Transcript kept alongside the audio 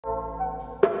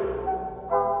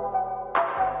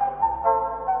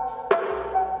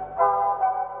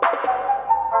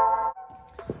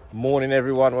Morning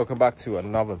everyone, welcome back to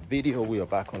another video. We are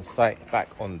back on site, back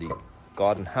on the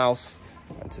garden house,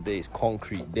 and today is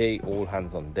concrete day. All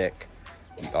hands on deck.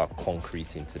 We are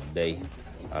concreting today.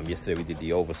 Yesterday we did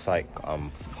the oversight,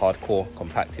 hardcore,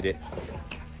 compacted it.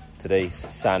 Today's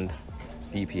sand,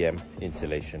 DPM,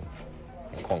 insulation,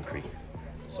 and concrete.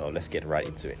 So let's get right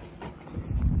into it.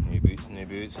 New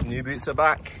boots are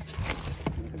back.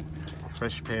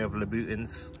 Fresh pair of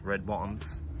Louboutins, red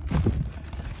bottoms.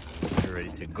 We're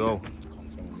ready to go.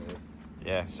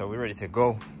 Yeah, so we're ready to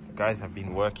go. The guys have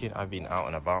been working. I've been out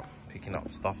and about, picking up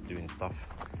stuff, doing stuff.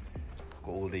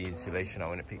 Got all the insulation out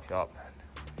when I picked it up.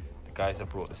 The guys have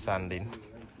brought the sand in,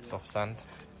 soft sand.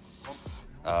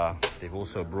 They've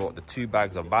also brought the 2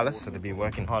 bags of ballast, so they've been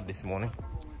working hard this morning.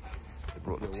 They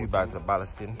brought the 2 bags of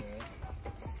ballast in,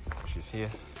 which is here.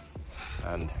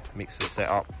 And mixer set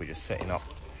up. We're just setting up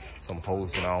some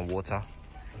holes in our water.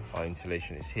 Our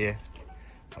insulation is here.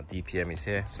 Our DPM is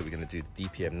here, so we're going to do the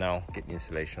DPM now, get the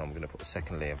insulation on. We're going to put a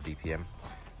second layer of DPM,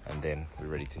 and then we're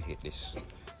ready to hit this.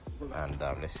 And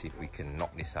let's see if we can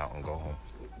knock this out and go home.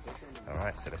 All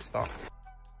right, so let's start.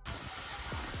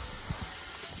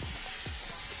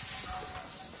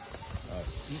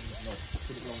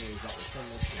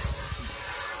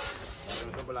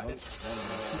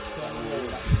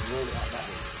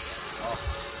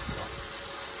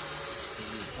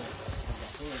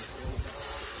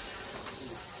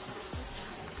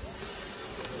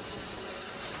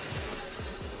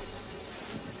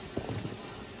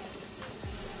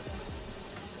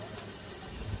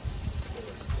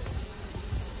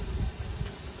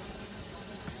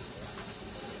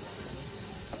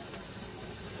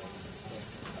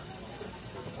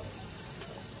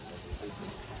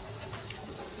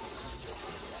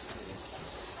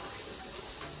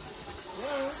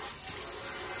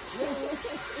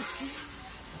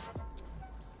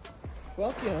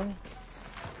 Welcome.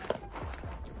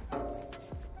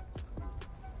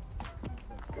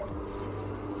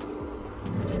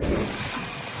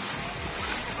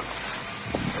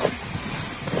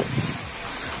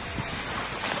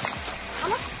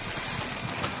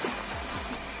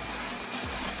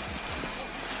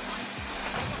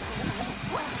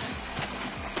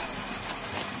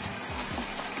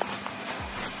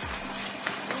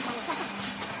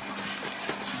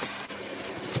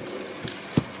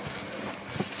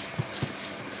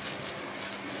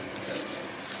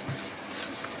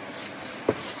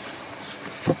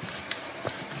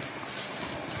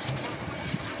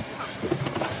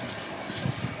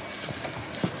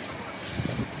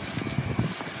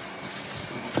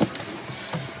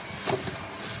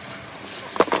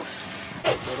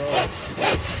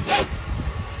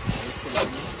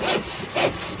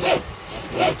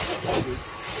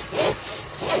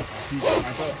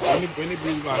 When the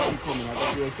breeze was coming, I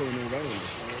thought you were throwing it around.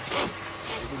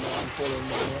 You did not follow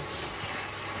me.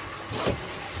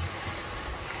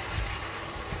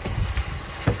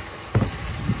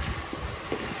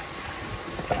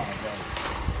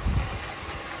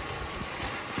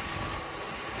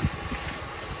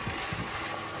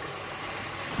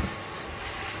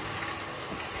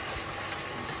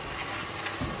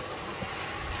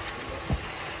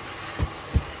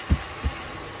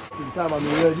 Time I'm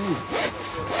ready.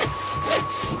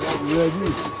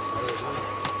 Ready.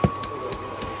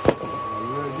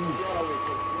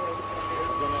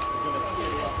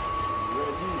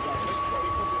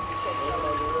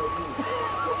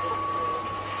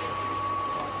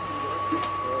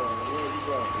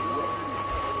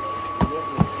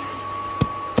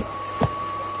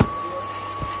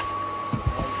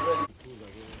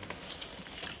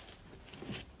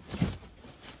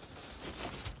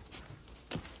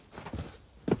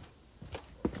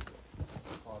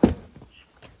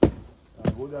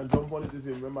 Go there and jump on it to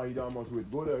say, remember you don't have much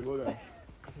weight. Go there, go there.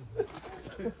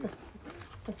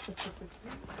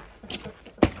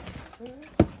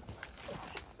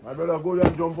 My brother, go there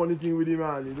and jump on the thing with him,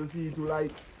 man. You don't see it too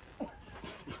light.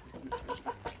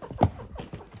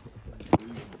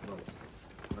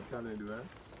 What can I do, eh?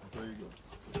 That's how you go.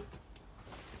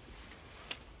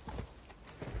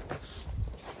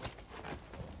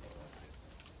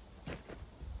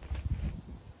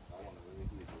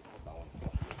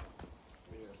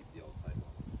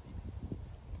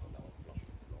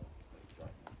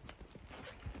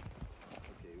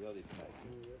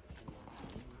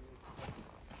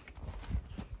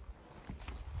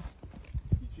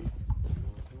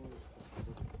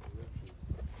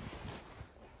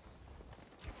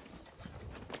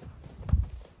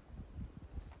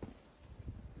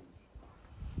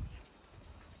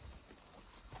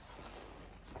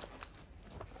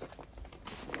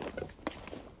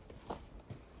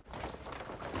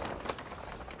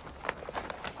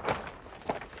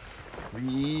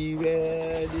 We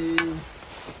ready.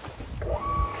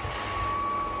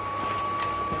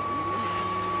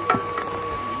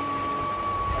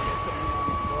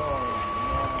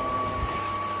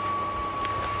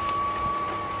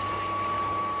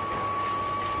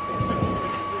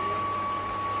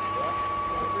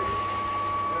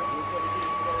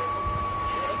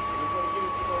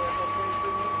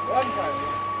 One time,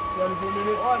 24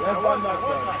 minutes. Let's run that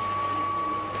one.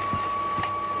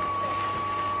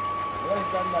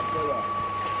 Let's run that fella.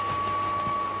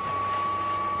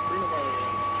 Bring him over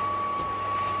here.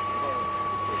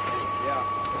 Yeah.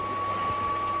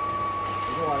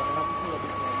 Go on, I have to pull a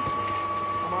bit more.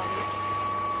 Come on.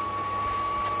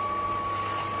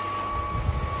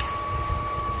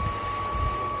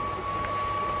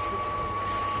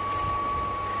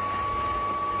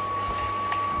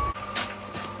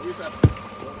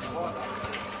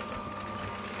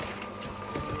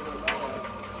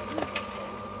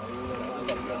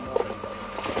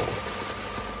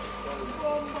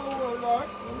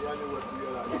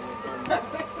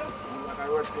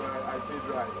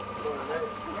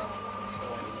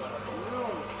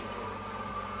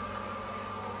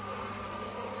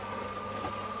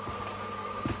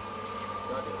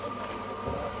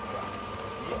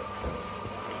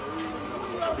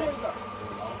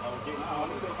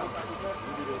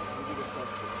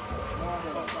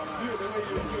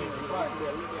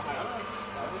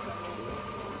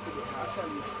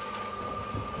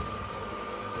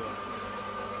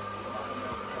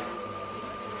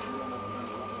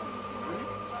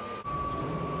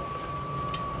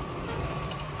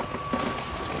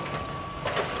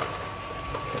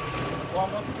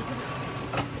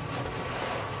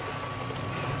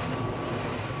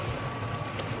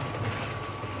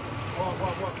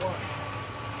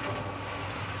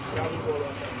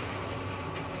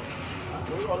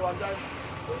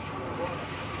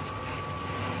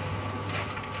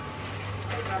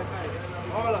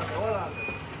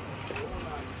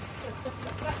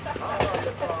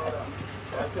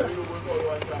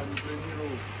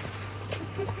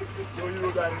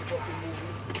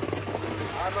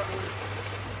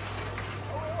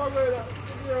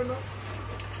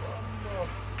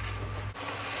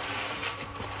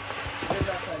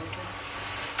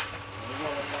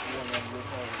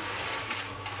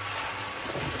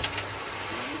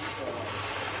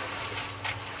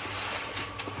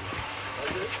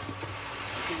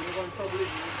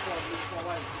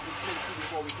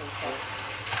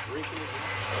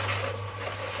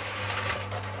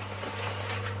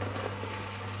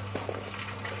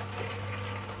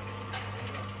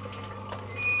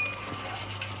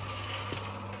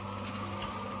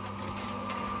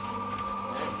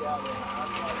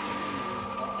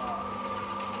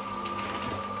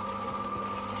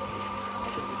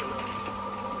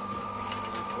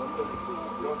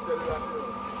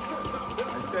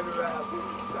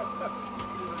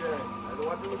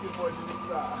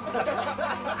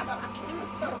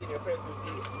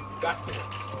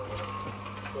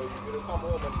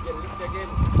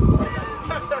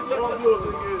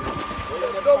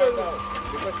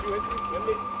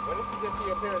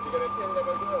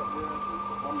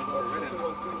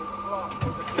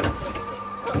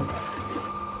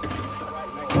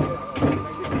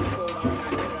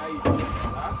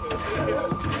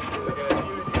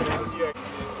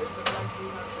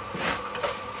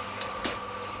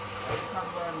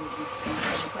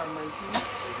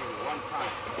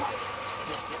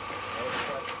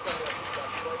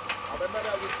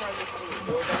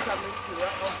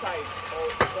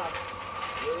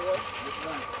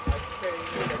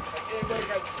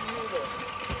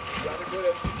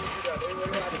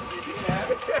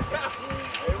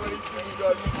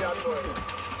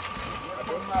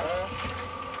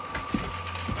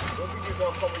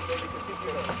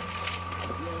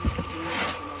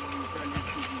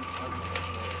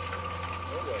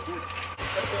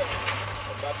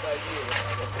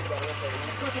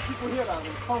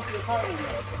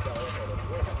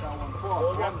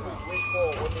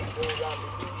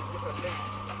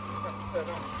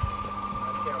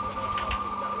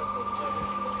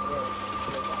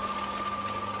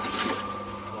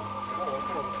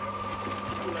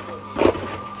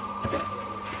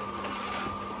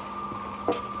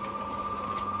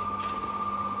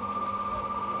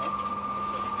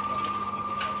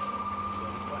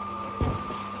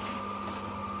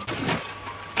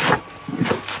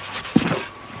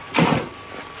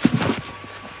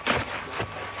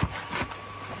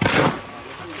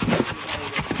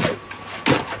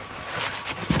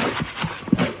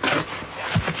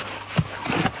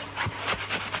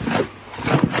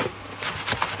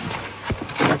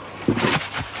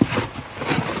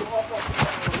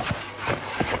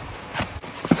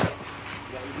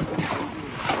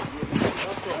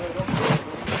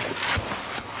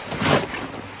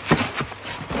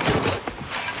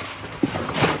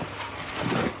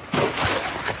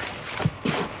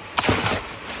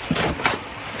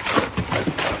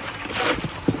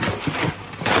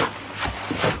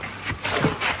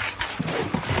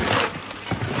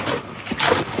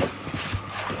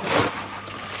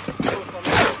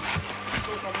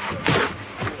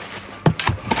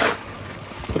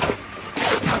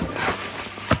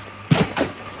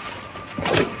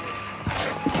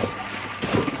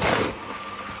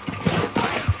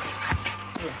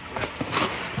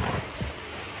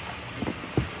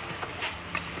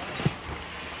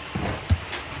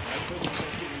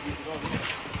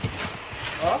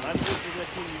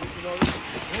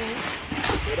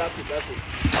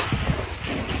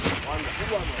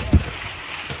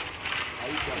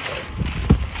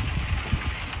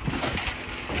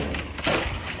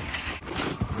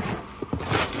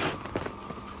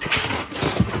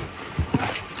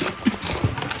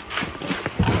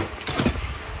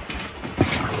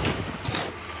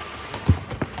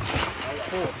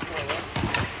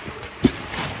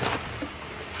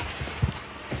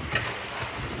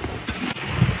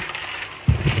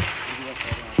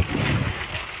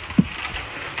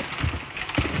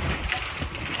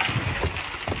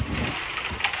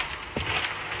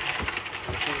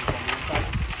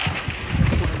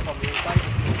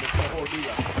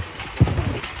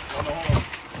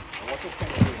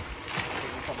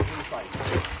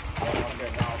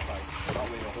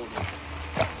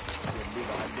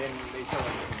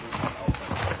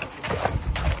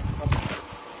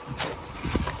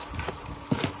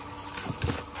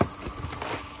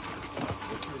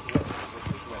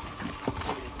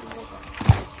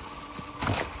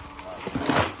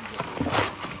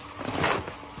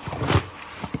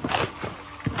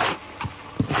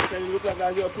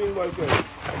 That's your thing, boy, sir.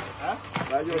 Huh?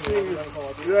 That's your thing.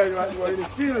 Yeah, you want to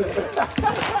field.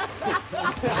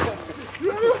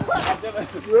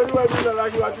 Really want to do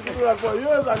like you want to do that for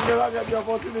years and never get the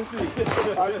opportunity.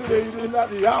 And today you do that,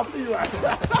 you have to, right?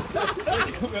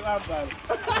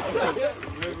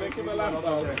 Make him a laugh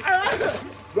about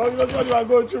don't you know you are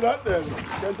going through that then?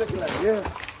 Then take it like, yeah.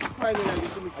 Finally, I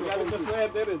get to mix your phone.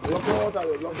 Lock the water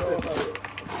away, lock the water away.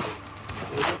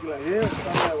 You take it like, yeah,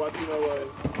 something like what you know what.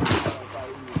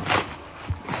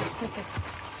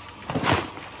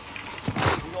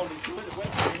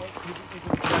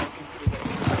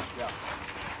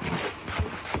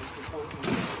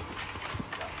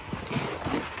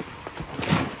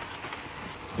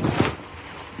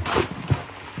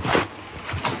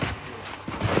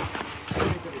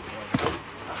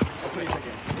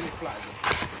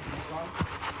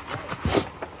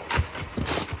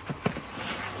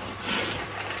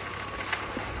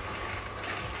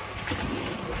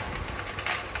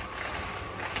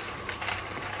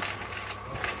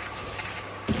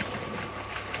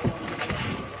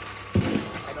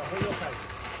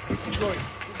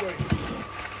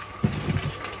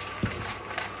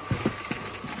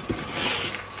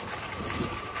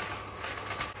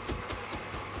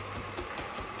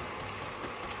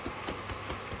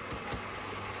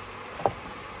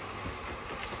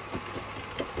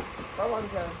 Come on,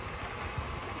 Ken.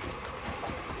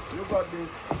 You got this.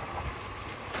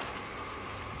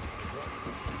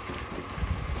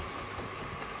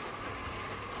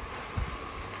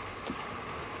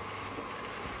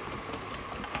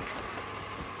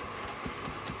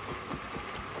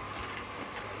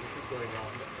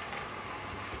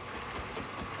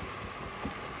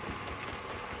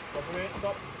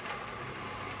 Stop.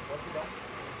 What's it done?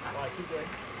 Alright, keep going.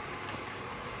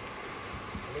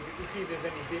 And if you can see there's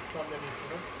any dips underneath, you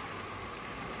know?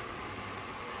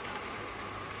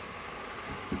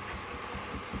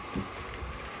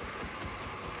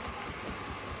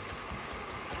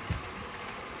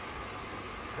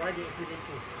 Drag it if you need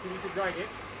to. If you need to drag it,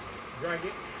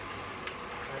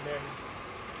 and then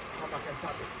come back and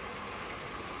tap it.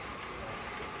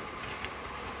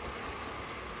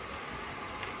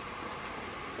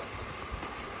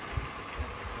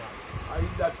 I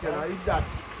eat that, Ken. I eat that.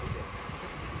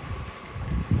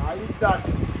 I eat that.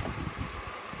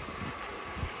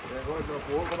 Yeah, go ahead, go.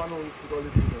 Come on, go a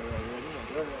little bit.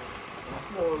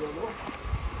 Small, you know.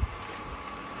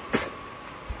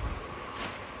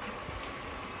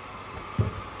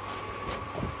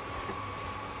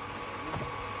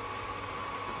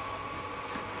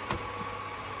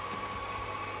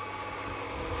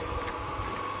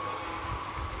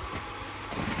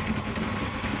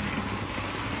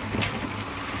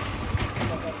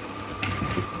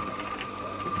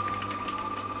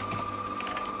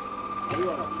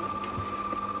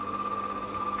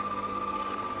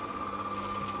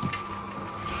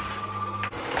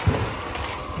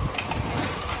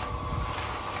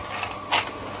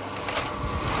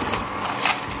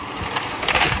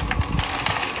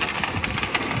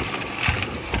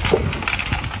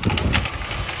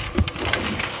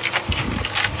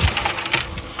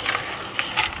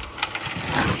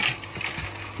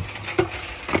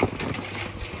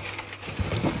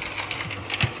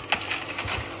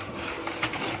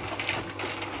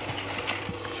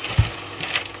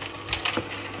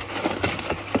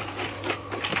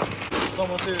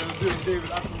 someone say it was doing David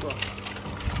Attenborough.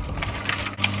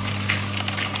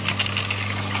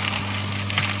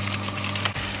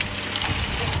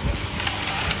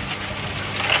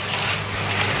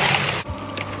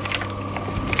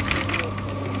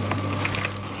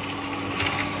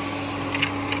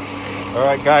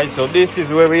 Alright guys, so this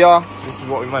is where we are. This is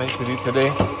what we managed to do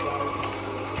today.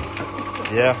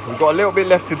 Yeah, we've got a little bit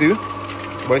left to do,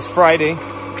 but it's Friday,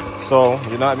 so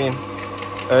you know what I mean,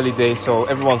 early day, so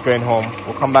everyone's going home.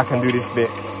 We'll come back and do this bit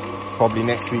probably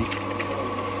next week.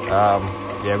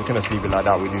 Yeah, we can just leave it like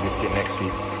that. We'll do this bit next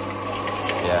week.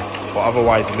 Yeah, but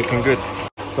otherwise it's looking good.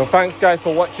 So thanks guys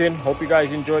for watching. Hope you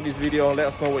guys enjoyed this video. Let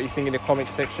us know what you think in the comment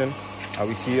section, and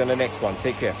we'll see you on the next one.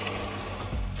 Take care.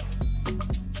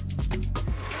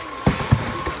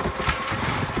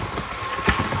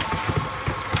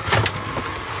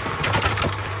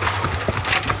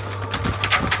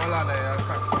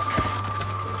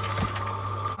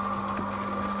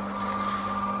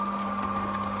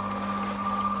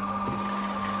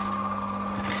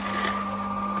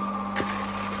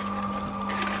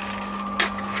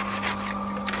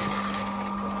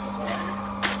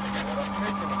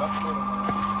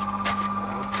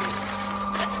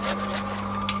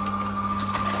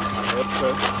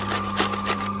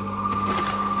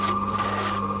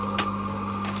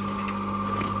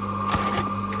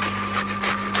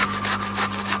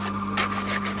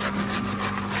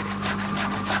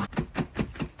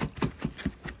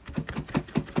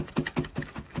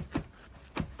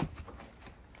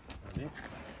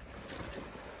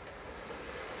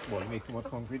 Boy, make too much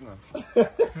concrete, man.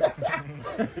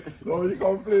 No, you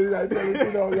complain, I tell you,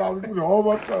 you know, you have to put how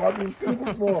much, I have to still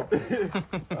put more.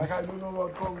 Like I don't know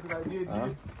what concrete I did.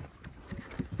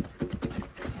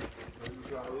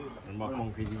 And my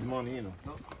concrete is money, you know.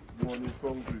 Money is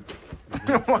concrete.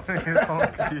 Money is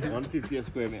concrete. 150 a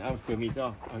square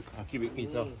meter, a cubic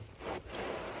meter.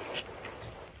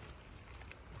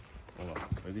 Hold on,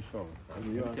 where's the shovel?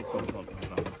 You take some salt on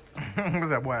that. Because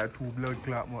that boy had 2 blood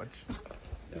clot much.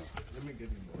 Yeah. Let me get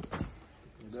him, boy.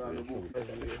 There are the book.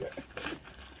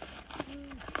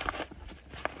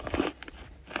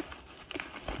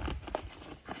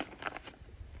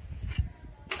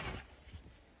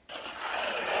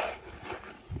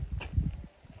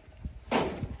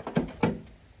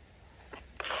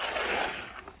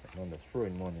 Man, that's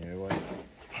throwing money, right?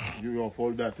 You don't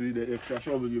fold that to the extra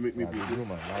shovel you make me put. We do,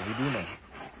 man. We do, man.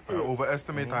 I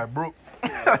overestimate, I broke.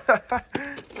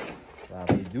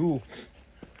 We do.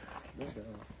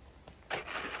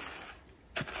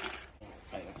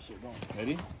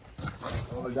 Ready?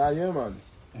 Oh, that here, man.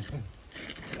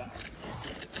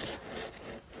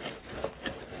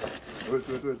 Wait.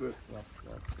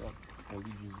 Stop. How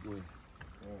did you going?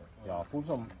 Yeah, pull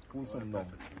some down.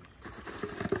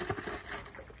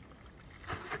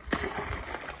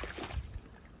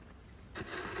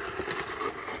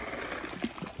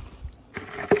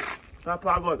 That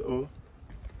part got, oh.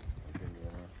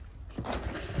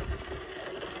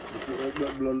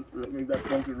 Make that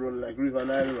concrete run like River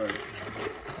Nile, man.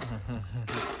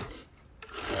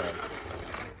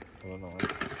 Hold on.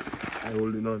 I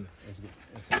holding on.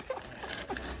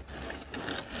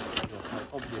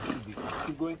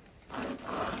 Keep going.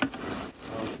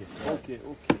 Okay.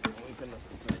 You can just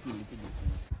put a few little bits in.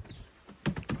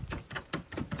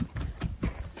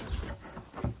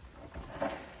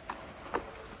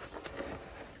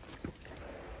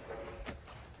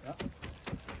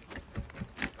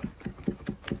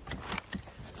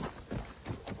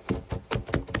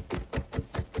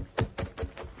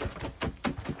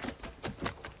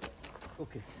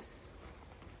 Okay.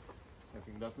 I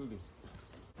think that will do.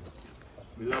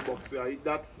 Will that box I eat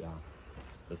that? Yeah.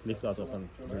 Just lift that up and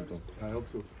bring it up. I hope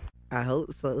so. I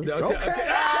hope so.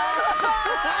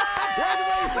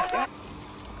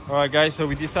 Alright guys, so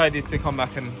we decided to come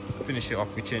back and finish it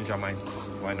off. We changed our mind.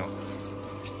 Why not?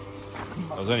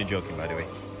 I was only joking, by the way.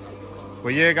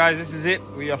 But yeah guys, this is it.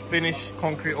 We are finished.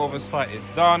 Concrete oversight is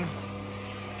done.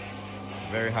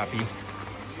 Very happy.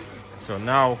 So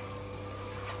now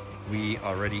we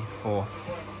are ready for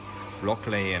block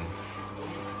laying.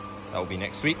 That will be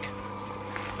next week.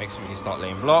 Next week we start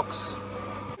laying blocks.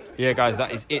 Yeah guys,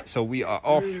 that is it. So we are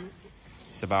off.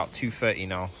 It's about 2:30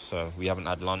 now, so we haven't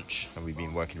had lunch and we've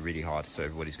been working really hard. So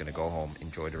everybody's going to go home,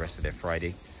 enjoy the rest of their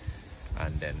Friday,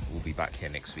 and then we'll be back here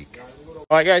next week. All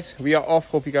right guys, we are off.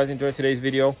 Hope you guys enjoyed today's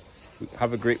video.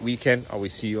 Have a great weekend. I will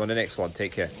see you on the next one.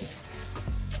 Take care.